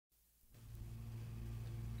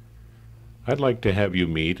I'd like to have you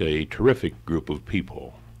meet a terrific group of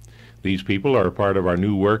people. These people are part of our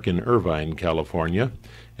new work in Irvine, California,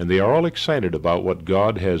 and they are all excited about what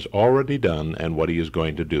God has already done and what He is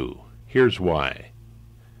going to do. Here's why.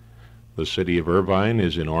 The city of Irvine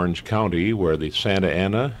is in Orange County, where the Santa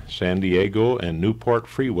Ana, San Diego, and Newport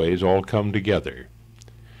freeways all come together.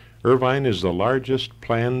 Irvine is the largest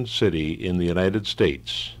planned city in the United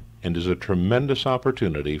States and is a tremendous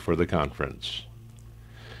opportunity for the conference.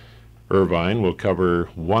 Irvine will cover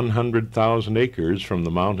 100,000 acres from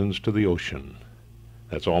the mountains to the ocean.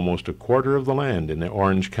 That's almost a quarter of the land in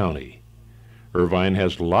Orange County. Irvine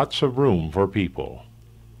has lots of room for people.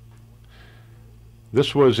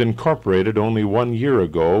 This was incorporated only 1 year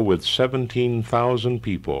ago with 17,000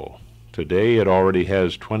 people. Today it already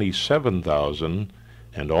has 27,000,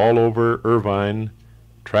 and all over Irvine,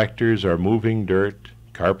 tractors are moving dirt,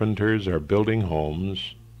 carpenters are building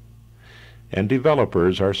homes, and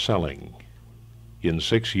developers are selling. In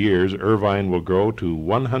 6 years, Irvine will grow to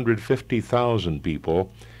 150,000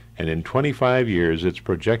 people, and in 25 years its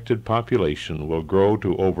projected population will grow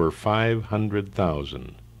to over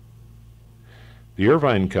 500,000. The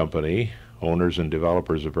Irvine Company, owners and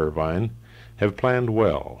developers of Irvine, have planned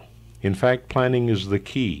well. In fact, planning is the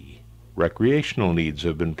key. Recreational needs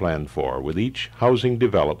have been planned for, with each housing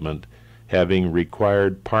development having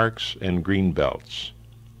required parks and green belts.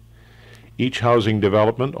 Each housing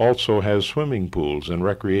development also has swimming pools and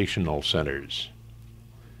recreational centers.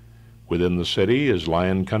 Within the city is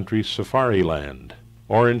Lion Country Safari Land,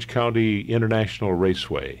 Orange County International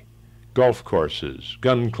Raceway, golf courses,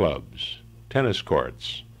 gun clubs, tennis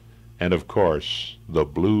courts, and of course, the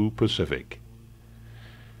Blue Pacific.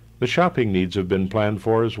 The shopping needs have been planned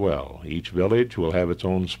for as well. Each village will have its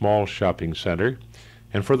own small shopping center,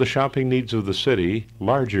 and for the shopping needs of the city,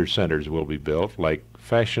 larger centers will be built, like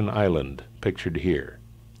Fashion Island, pictured here.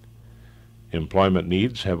 Employment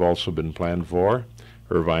needs have also been planned for.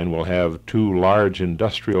 Irvine will have 2 large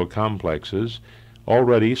industrial complexes.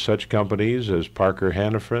 Already such companies as Parker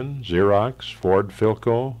Hannifin, Xerox, Ford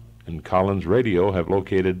Philco, and Collins Radio have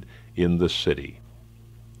located in the city.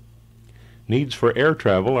 Needs for air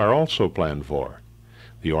travel are also planned for.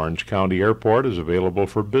 The Orange County Airport is available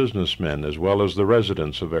for businessmen as well as the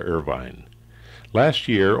residents of Irvine. Last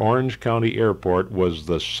year, Orange County Airport was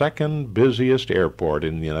the second busiest airport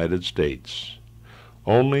in the United States.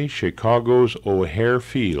 Only Chicago's O'Hare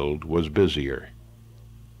Field was busier.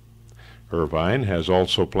 Irvine has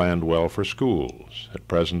also planned well for schools. At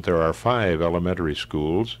present there are 5 elementary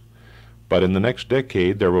schools, but in the next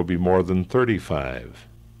decade there will be more than 35.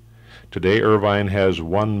 Today Irvine has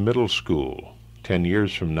 1 middle school. 10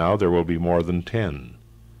 years from now there will be more than 10.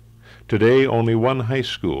 Today only 1 high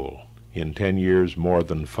school. In 10 years more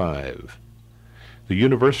than 5. The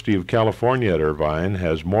University of California at Irvine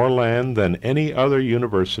has more land than any other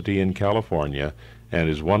university in California and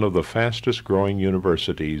is one of the fastest growing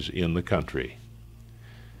universities in the country.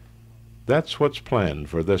 That's what's planned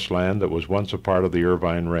for this land that was once a part of the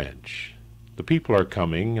Irvine Ranch. The people are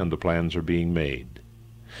coming and the plans are being made.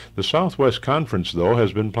 The Southwest Conference, though,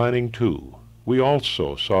 has been planning too. We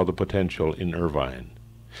also saw the potential in Irvine.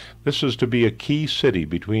 This is to be a key city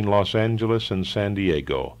between Los Angeles and San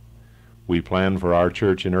Diego. We plan for our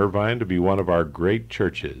church in Irvine to be one of our great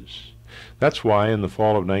churches. That's why in the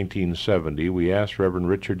fall of 1970 we asked Reverend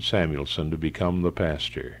Richard Samuelson to become the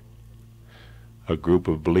pastor. A group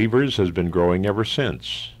of believers has been growing ever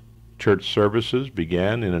since. Church services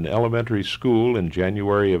began in an elementary school in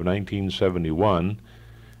January of 1971,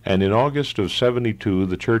 and in August of '72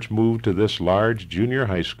 the church moved to this large junior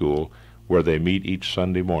high school where they meet each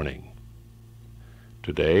Sunday morning.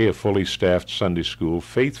 Today, a fully staffed Sunday school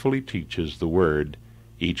faithfully teaches the Word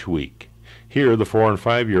each week. Here, the 4- and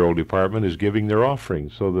 5-year-old department is giving their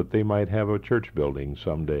offerings so that they might have a church building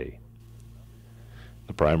someday.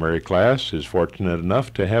 The primary class is fortunate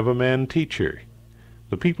enough to have a man teacher.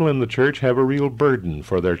 The people in the church have a real burden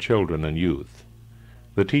for their children and youth.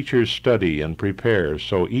 The teachers study and prepare,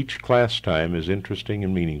 so each class time is interesting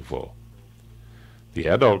and meaningful. The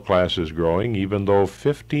adult class is growing, even though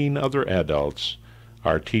 15 other adults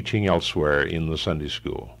are teaching elsewhere in the Sunday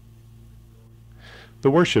school. The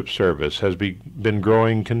worship service has been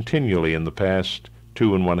growing continually in the past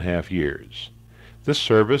 2.5 years. This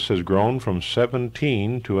service has grown from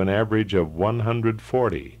 17 to an average of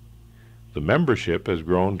 140. The membership has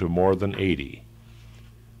grown to more than 80.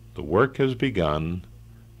 The work has begun.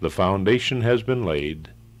 The foundation has been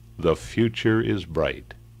laid. The future is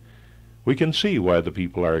bright. We can see why the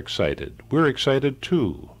people are excited. We're excited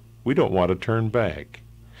too. We don't want to turn back.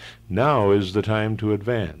 Now is the time to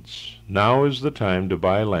advance. Now is the time to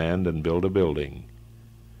buy land and build a building.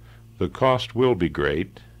 The cost will be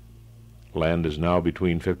great. Land is now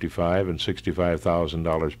between $55,000 and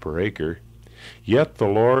 $65,000 per acre. Yet the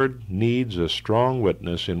Lord needs a strong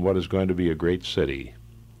witness in what is going to be a great city.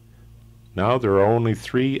 Now there are only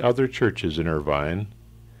 3 other churches in Irvine,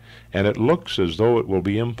 and it looks as though it will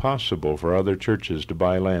be impossible for other churches to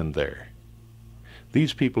buy land there.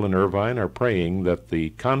 These people in Irvine are praying that the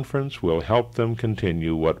conference will help them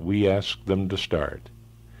continue what we asked them to start.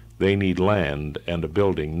 They need land and a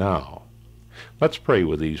building now. Let's pray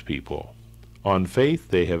with these people. On faith,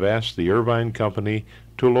 they have asked the Irvine Company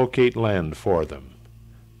to locate land for them.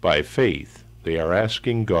 By faith, they are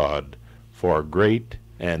asking God for great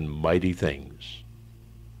and mighty things.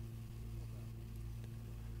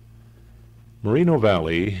 Moreno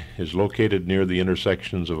Valley is located near the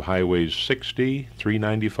intersections of Highways 60,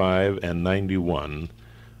 395, and 91,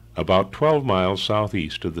 about 12 miles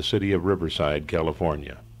southeast of the city of Riverside,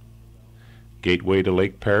 California. Gateway to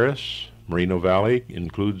Lake Paris, Moreno Valley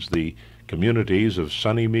includes the communities of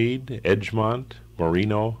Sunnymead, Edgemont,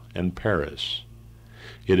 Moreno, and Paris.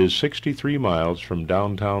 It is 63 miles from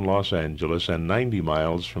downtown Los Angeles and 90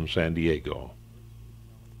 miles from San Diego.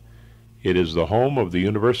 It is the home of the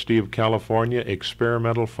University of California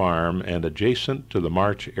Experimental Farm and adjacent to the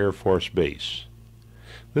March Air Force Base.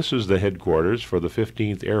 This is the headquarters for the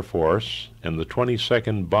 15th Air Force and the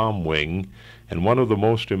 22nd Bomb Wing and one of the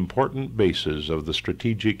most important bases of the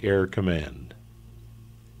Strategic Air Command.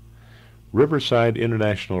 Riverside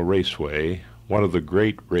International Raceway, one of the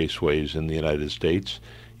great raceways in the United States,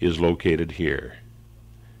 is located here.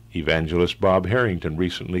 Evangelist Bob Harrington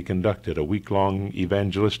recently conducted a week-long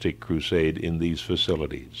evangelistic crusade in these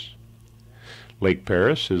facilities. Lake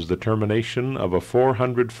Paris is the termination of a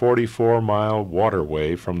 444-mile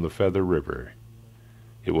waterway from the Feather River.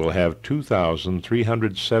 It will have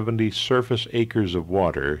 2,370 surface acres of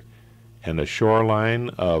water and a shoreline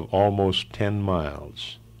of almost 10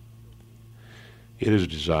 miles. It is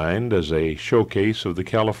designed as a showcase of the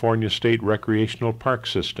California State Recreational Park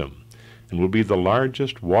System and will be the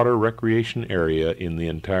largest water recreation area in the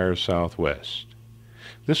entire Southwest.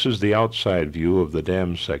 This is the outside view of the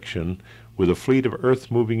dam section with a fleet of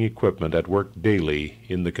earth-moving equipment at work daily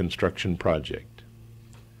in the construction project.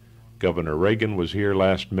 Governor Reagan was here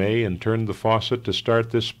last May and turned the faucet to start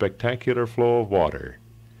this spectacular flow of water.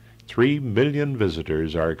 3 million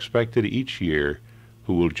visitors are expected each year,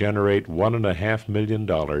 who will generate $1.5 million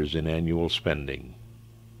in annual spending.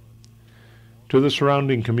 To the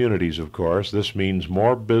surrounding communities, of course, this means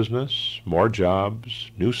more business, more jobs,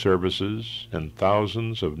 new services, and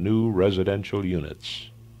thousands of new residential units.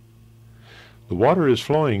 The water is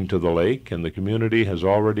flowing to the lake, and the community has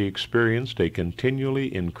already experienced a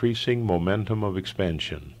continually increasing momentum of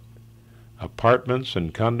expansion. Apartments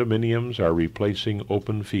and condominiums are replacing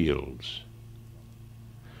open fields.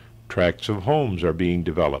 Tracts of homes are being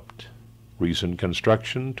developed. Recent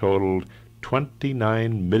construction totaled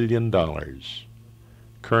 $29 million.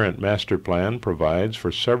 Current master plan provides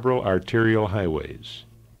for several arterial highways.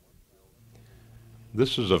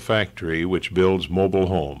 This is a factory which builds mobile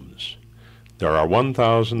homes. There are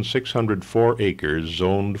 1,604 acres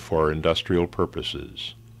zoned for industrial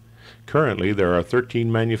purposes. Currently, there are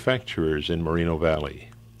 13 manufacturers in Moreno Valley.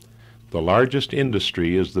 The largest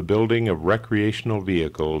industry is the building of recreational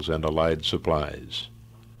vehicles and allied supplies.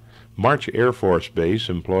 March Air Force Base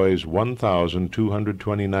employs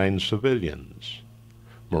 1,229 civilians.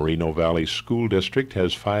 Moreno Valley School District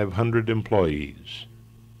has 500 employees.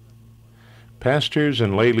 Pastors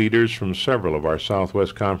and lay leaders from several of our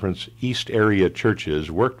Southwest Conference East Area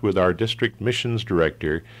churches worked with our district missions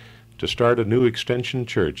director to start a new extension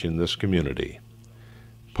church in this community.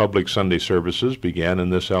 Public Sunday services began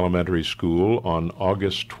in this elementary school on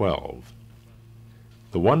August 12.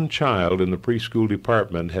 The one child in the preschool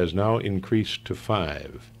department has now increased to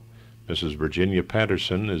 5. Mrs. Virginia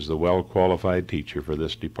Patterson is the well-qualified teacher for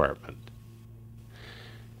this department.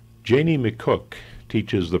 Janie McCook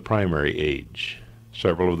teaches the primary age.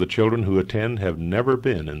 Several of the children who attend have never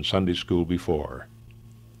been in Sunday school before.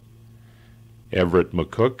 Everett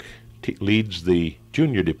McCook leads the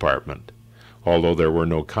junior department. Although there were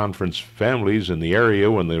no conference families in the area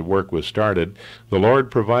when the work was started, the Lord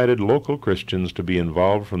provided local Christians to be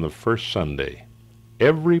involved from the first Sunday.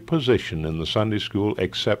 Every position in the Sunday school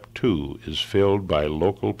except 2 is filled by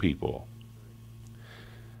local people.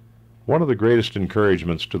 One of the greatest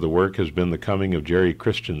encouragements to the work has been the coming of Jerry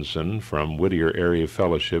Christensen from Whittier Area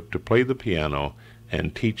Fellowship to play the piano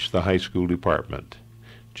and teach the high school department.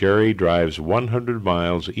 Jerry drives 100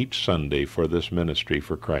 miles each Sunday for this ministry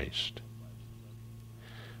for Christ.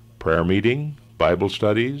 Prayer meeting, Bible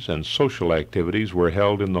studies and social activities were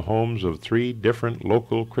held in the homes of 3 different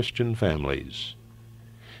local Christian families.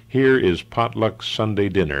 Here is potluck Sunday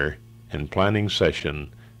dinner and planning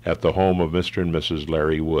session at the home of Mr. and Mrs.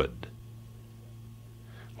 Larry Wood.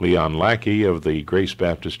 Leon Lackey of the Grace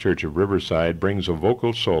Baptist Church of Riverside brings a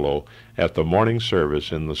vocal solo at the morning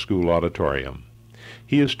service in the school auditorium.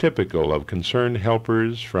 He is typical of concerned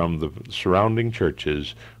helpers from the surrounding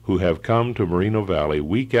churches who have come to Moreno Valley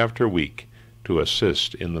week after week to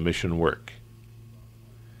assist in the mission work.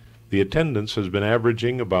 The attendance has been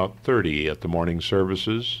averaging about 30 at the morning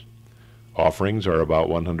services. Offerings are about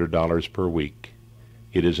 $100 per week.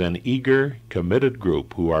 It is an eager, committed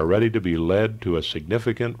group who are ready to be led to a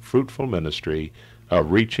significant, fruitful ministry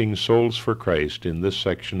of reaching souls for Christ in this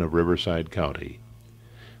section of Riverside County.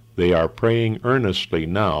 They are praying earnestly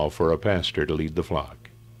now for a pastor to lead the flock.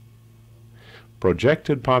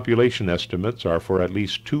 Projected population estimates are for at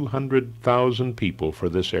least 200,000 people for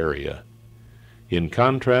this area. In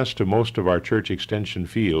contrast to most of our church extension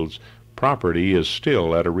fields, property is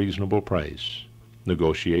still at a reasonable price.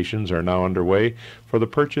 Negotiations are now underway for the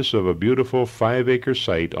purchase of a beautiful 5-acre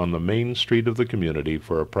site on the main street of the community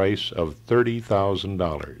for a price of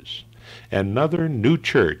 $30,000. Another new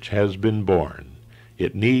church has been born.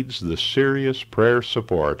 It needs the serious prayer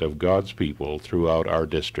support of God's people throughout our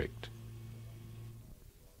district.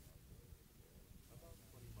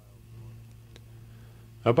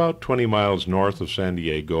 About 20 miles north of San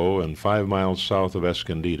Diego and 5 miles south of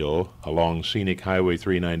Escondido, along scenic Highway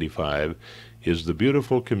 395, is the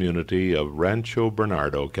beautiful community of Rancho,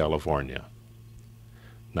 Bernardo, California.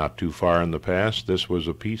 Not too far in the past, this was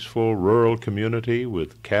a peaceful rural community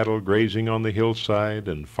with cattle grazing on the hillside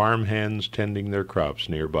and farmhands tending their crops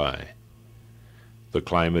nearby. The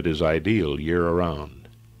climate is ideal year-round.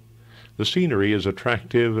 The scenery is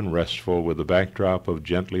attractive and restful with a backdrop of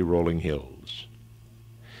gently rolling hills.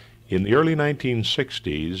 In the early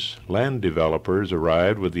 1960s, land developers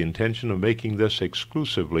arrived with the intention of making this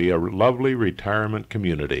exclusively a lovely retirement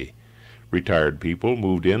community. Retired people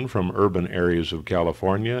moved in from urban areas of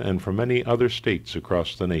California and from many other states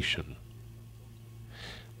across the nation.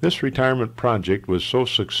 This retirement project was so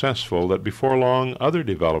successful that before long other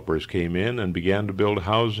developers came in and began to build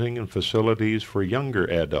housing and facilities for younger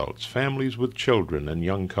adults, families with children, and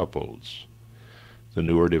young couples. The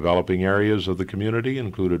newer developing areas of the community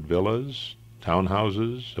included villas,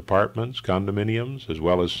 townhouses, apartments, condominiums, as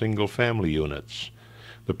well as single-family units.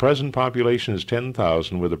 The present population is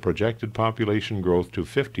 10,000, with a projected population growth to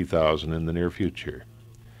 50,000 in the near future.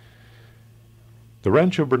 The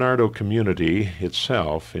Rancho Bernardo community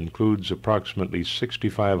itself includes approximately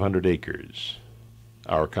 6,500 acres.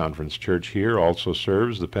 Our conference church here also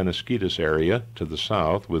serves the Penasquitos area to the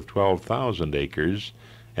south with 12,000 acres,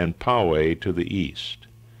 and Poway to the east.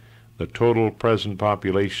 The total present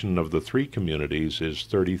population of the 3 communities is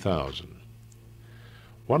 30,000.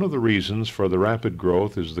 One of the reasons for the rapid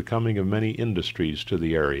growth is the coming of many industries to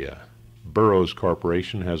the area. Burroughs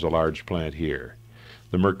Corporation has a large plant here.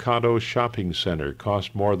 The Mercado Shopping Center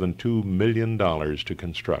cost more than $2 million to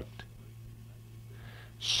construct.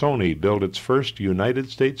 Sony built its first United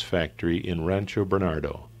States factory in Rancho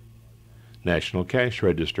Bernardo. National Cash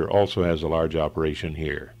Register also has a large operation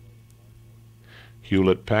here.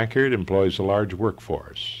 Hewlett-Packard employs a large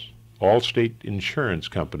workforce. Allstate Insurance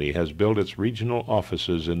Company has built its regional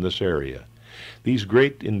offices in this area. These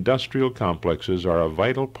great industrial complexes are a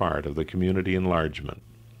vital part of the community enlargement.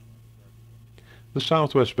 The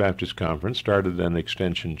Southwest Baptist Conference started an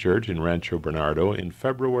extension church in Rancho Bernardo in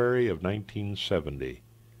February of 1970.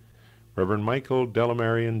 Reverend Michael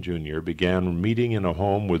Delamarian Jr. began meeting in a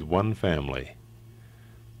home with one family.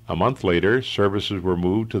 A month later, services were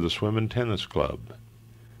moved to the Swim and Tennis Club.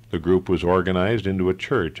 The group was organized into a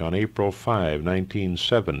church on April 5,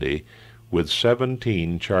 1970, with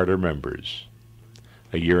 17 charter members.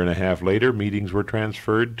 A year and a half later, meetings were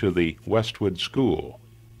transferred to the Westwood School.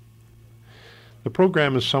 The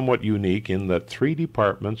program is somewhat unique in that 3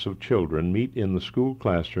 departments of children meet in the school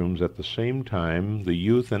classrooms at the same time the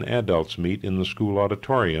youth and adults meet in the school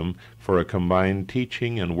auditorium for a combined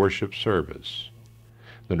teaching and worship service.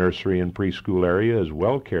 The nursery and preschool area is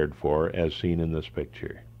well cared for, as seen in this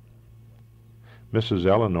picture. Mrs.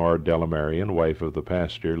 Eleanor Delamarian, wife of the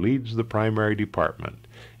pastor, leads the primary department.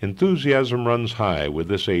 Enthusiasm runs high with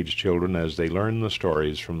this age children as they learn the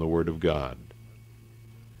stories from the Word of God.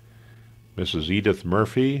 Mrs. Edith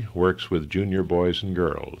Murphy works with junior boys and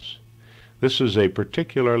girls. This is a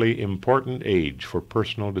particularly important age for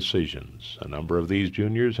personal decisions. A number of these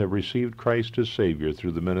juniors have received Christ as Savior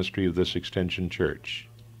through the ministry of this extension church.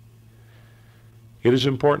 It is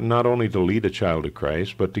important not only to lead a child to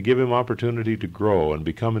Christ, but to give him opportunity to grow and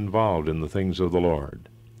become involved in the things of the Lord.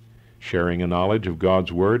 Sharing a knowledge of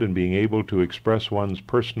God's Word and being able to express one's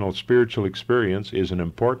personal spiritual experience is an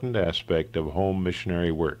important aspect of home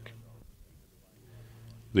missionary work.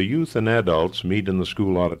 The youth and adults meet in the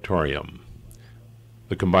school auditorium.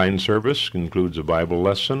 The combined service includes a Bible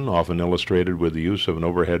lesson, often illustrated with the use of an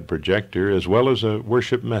overhead projector, as well as a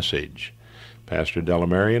worship message. Pastor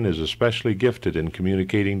Delamarian is especially gifted in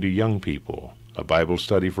communicating to young people. A Bible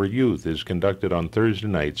study for youth is conducted on Thursday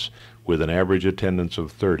nights with an average attendance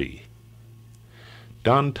of 30.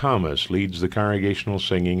 Don Thomas leads the congregational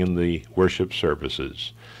singing in the worship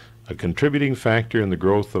services. A contributing factor in the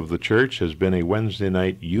growth of the church has been a Wednesday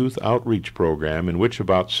night youth outreach program in which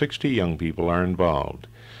about 60 young people are involved.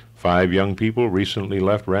 5 young people recently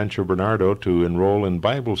left Rancho Bernardo to enroll in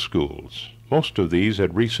Bible schools. Most of these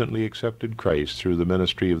had recently accepted Christ through the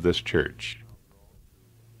ministry of this church.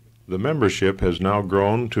 The membership has now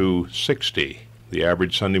grown to 60. The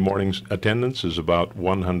average Sunday morning attendance is about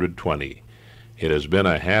 120. It has been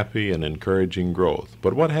a happy and encouraging growth.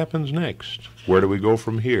 But what happens next? Where do we go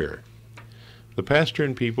from here? The pastor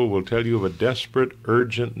and people will tell you of a desperate,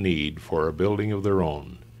 urgent need for a building of their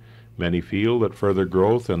own. Many feel that further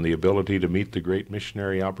growth and the ability to meet the great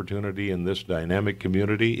missionary opportunity in this dynamic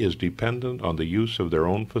community is dependent on the use of their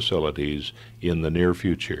own facilities in the near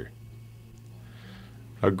future.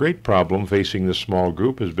 A great problem facing this small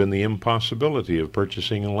group has been the impossibility of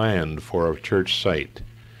purchasing land for a church site.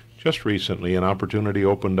 Just recently, an opportunity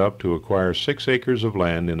opened up to acquire 6 acres of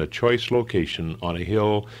land in a choice location on a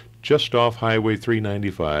hill just off Highway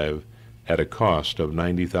 395 at a cost of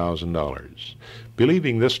 $90,000.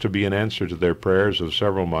 Believing this to be an answer to their prayers of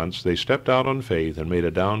several months, they stepped out on faith and made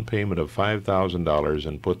a down payment of $5,000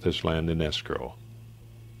 and put this land in escrow.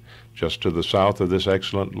 Just to the south of this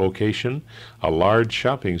excellent location, a large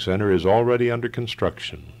shopping center is already under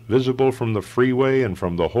construction. Visible from the freeway and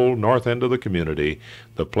from the whole north end of the community,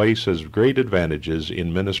 the place has great advantages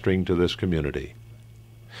in ministering to this community.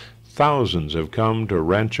 Thousands have come to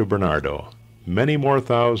Rancho Bernardo. Many more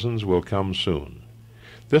thousands will come soon.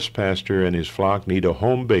 This pastor and his flock need a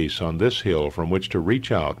home base on this hill from which to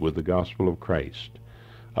reach out with the gospel of Christ.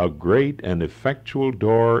 A great and effectual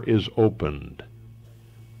door is opened.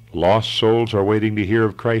 Lost souls are waiting to hear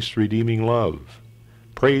of Christ's redeeming love.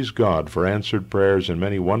 Praise God for answered prayers and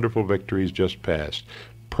many wonderful victories just past.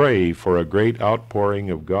 Pray for a great outpouring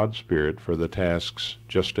of God's Spirit for the tasks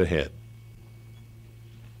just ahead.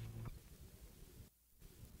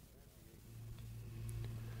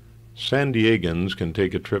 San Diegans can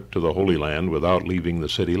take a trip to the Holy Land without leaving the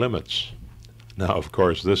city limits. Now, of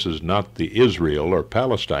course, this is not the Israel or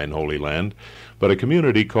Palestine Holy Land, but a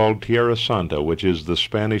community called Tierra Santa, which is the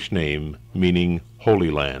Spanish name meaning Holy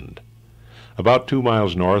Land. About 2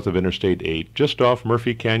 miles north of Interstate 8, just off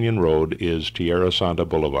Murphy Canyon Road, is Tierra Santa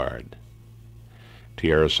Boulevard.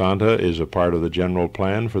 Tierra Santa is a part of the general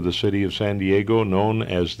plan for the city of San Diego known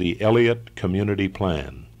as the Elliott Community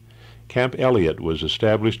Plan. Camp Elliott was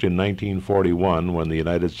established in 1941 when the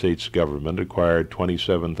United States government acquired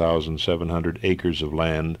 27,700 acres of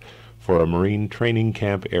land for a Marine training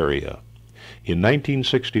camp area. In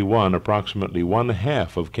 1961, approximately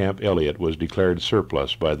 1/2 of Camp Elliott was declared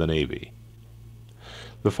surplus by the Navy.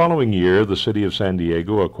 The following year, the city of San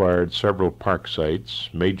Diego acquired several park sites,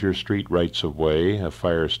 major street rights-of-way, a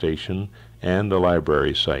fire station, and a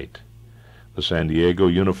library site. The San Diego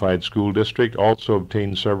Unified School District also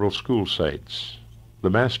obtained several school sites. The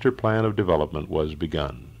master plan of development was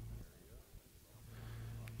begun.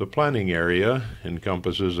 The planning area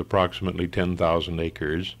encompasses approximately 10,000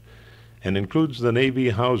 acres and includes the Navy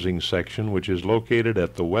housing section, which is located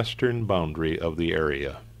at the western boundary of the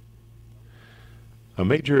area. A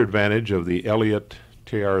major advantage of the Elliott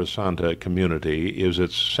Tierra Santa community is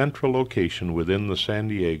its central location within the San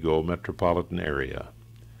Diego metropolitan area.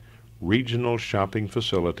 Regional shopping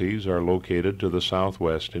facilities are located to the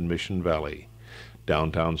southwest in Mission Valley.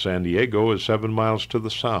 Downtown San Diego is 7 miles to the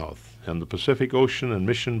south, and the Pacific Ocean and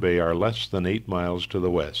Mission Bay are less than 8 miles to the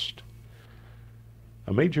west.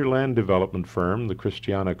 A major land development firm, the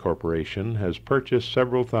Christiana Corporation, has purchased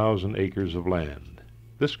several thousand acres of land.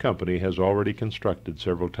 This company has already constructed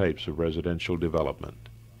several types of residential development.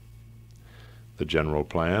 The general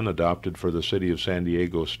plan adopted for the city of San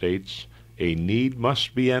Diego states, "A need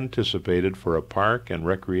must be anticipated for a park and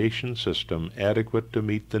recreation system adequate to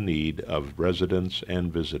meet the need of residents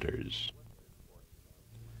and visitors."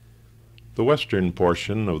 The western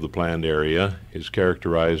portion of the planned area is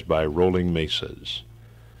characterized by rolling mesas.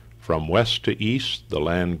 From west to east, the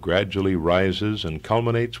land gradually rises and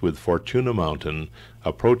culminates with Fortuna Mountain,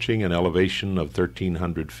 approaching an elevation of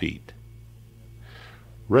 1,300 feet.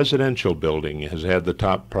 Residential building has had the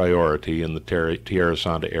top priority in the Tierra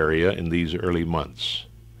Santa area in these early months.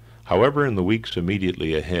 However, in the weeks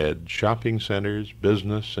immediately ahead, shopping centers,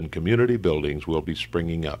 business, and community buildings will be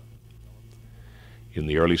springing up. In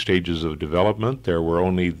the early stages of development, there were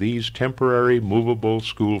only these temporary movable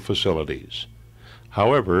school facilities.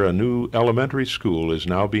 However, a new elementary school is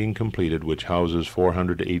now being completed which houses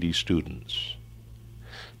 480 students.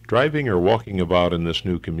 Driving or walking about in this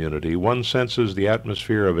new community, one senses the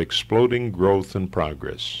atmosphere of exploding growth and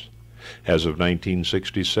progress. As of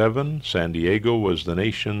 1967, San Diego was the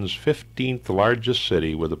nation's 15th largest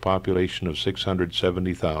city with a population of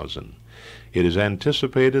 670,000. It is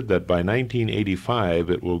anticipated that by 1985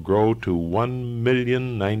 it will grow to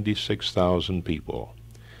 1,096,000 people.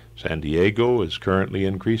 San Diego is currently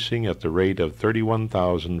increasing at the rate of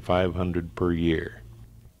 31,500 per year.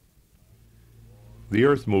 The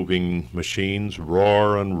earth-moving machines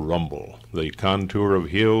roar and rumble. The contour of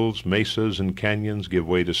hills, mesas, and canyons give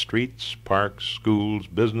way to streets, parks, schools,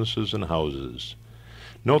 businesses, and houses.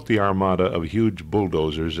 Note the armada of huge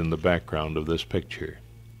bulldozers in the background of this picture.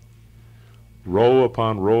 Row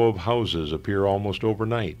upon row of houses appear almost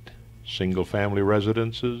overnight. Single-family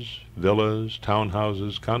residences, villas,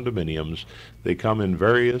 townhouses, condominiums, they come in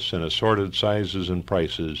various and assorted sizes and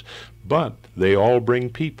prices, but they all bring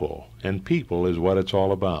people, and people is what it's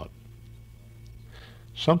all about.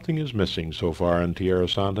 Something is missing so far in Tierra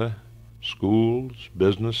Santa. Schools,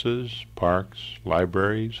 businesses, parks,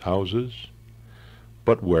 libraries, houses.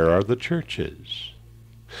 But where are the churches?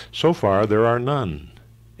 So far there are none,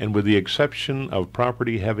 and with the exception of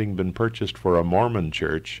property having been purchased for a Mormon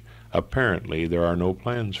church, apparently there are no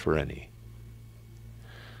plans for any.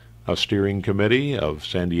 A steering committee of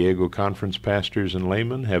San Diego Conference pastors and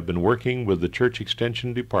laymen have been working with the Church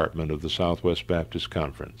Extension Department of the Southwest Baptist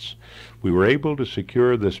Conference. We were able to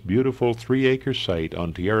secure this beautiful 3-acre site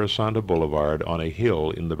on Tierra Santa Boulevard on a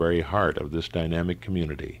hill in the very heart of this dynamic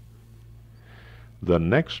community. The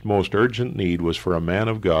next most urgent need was for a man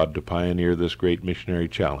of God to pioneer this great missionary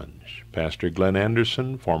challenge. Pastor Glenn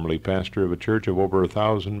Anderson, formerly pastor of a church of over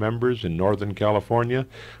 1,000 members in Northern California,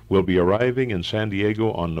 will be arriving in San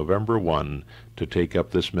Diego on November 1 to take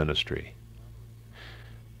up this ministry.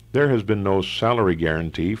 There has been no salary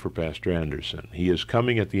guarantee for Pastor Anderson. He is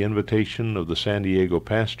coming at the invitation of the San Diego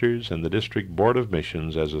pastors and the District Board of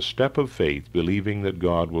Missions as a step of faith, believing that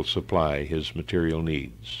God will supply his material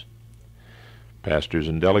needs. Pastors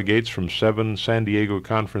and delegates from 7 San Diego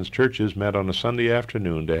Conference churches met on a Sunday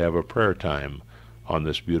afternoon to have a prayer time on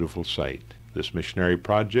this beautiful site. This missionary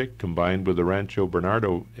project, combined with the Rancho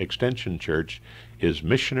Bernardo Extension Church, is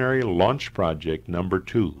Missionary Launch Project number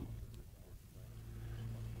 2.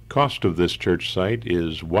 Cost of this church site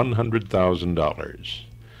is $100,000.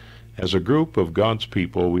 As a group of God's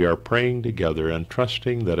people, we are praying together and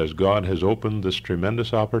trusting that as God has opened this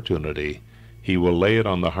tremendous opportunity, He will lay it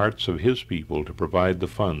on the hearts of His people to provide the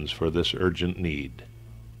funds for this urgent need.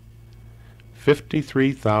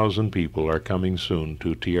 53,000 people are coming soon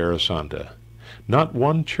to Tierra Santa. Not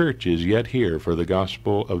one church is yet here for the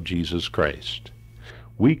gospel of Jesus Christ.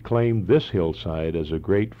 We claim this hillside as a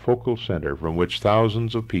great focal center from which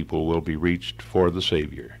thousands of people will be reached for the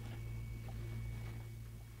Savior.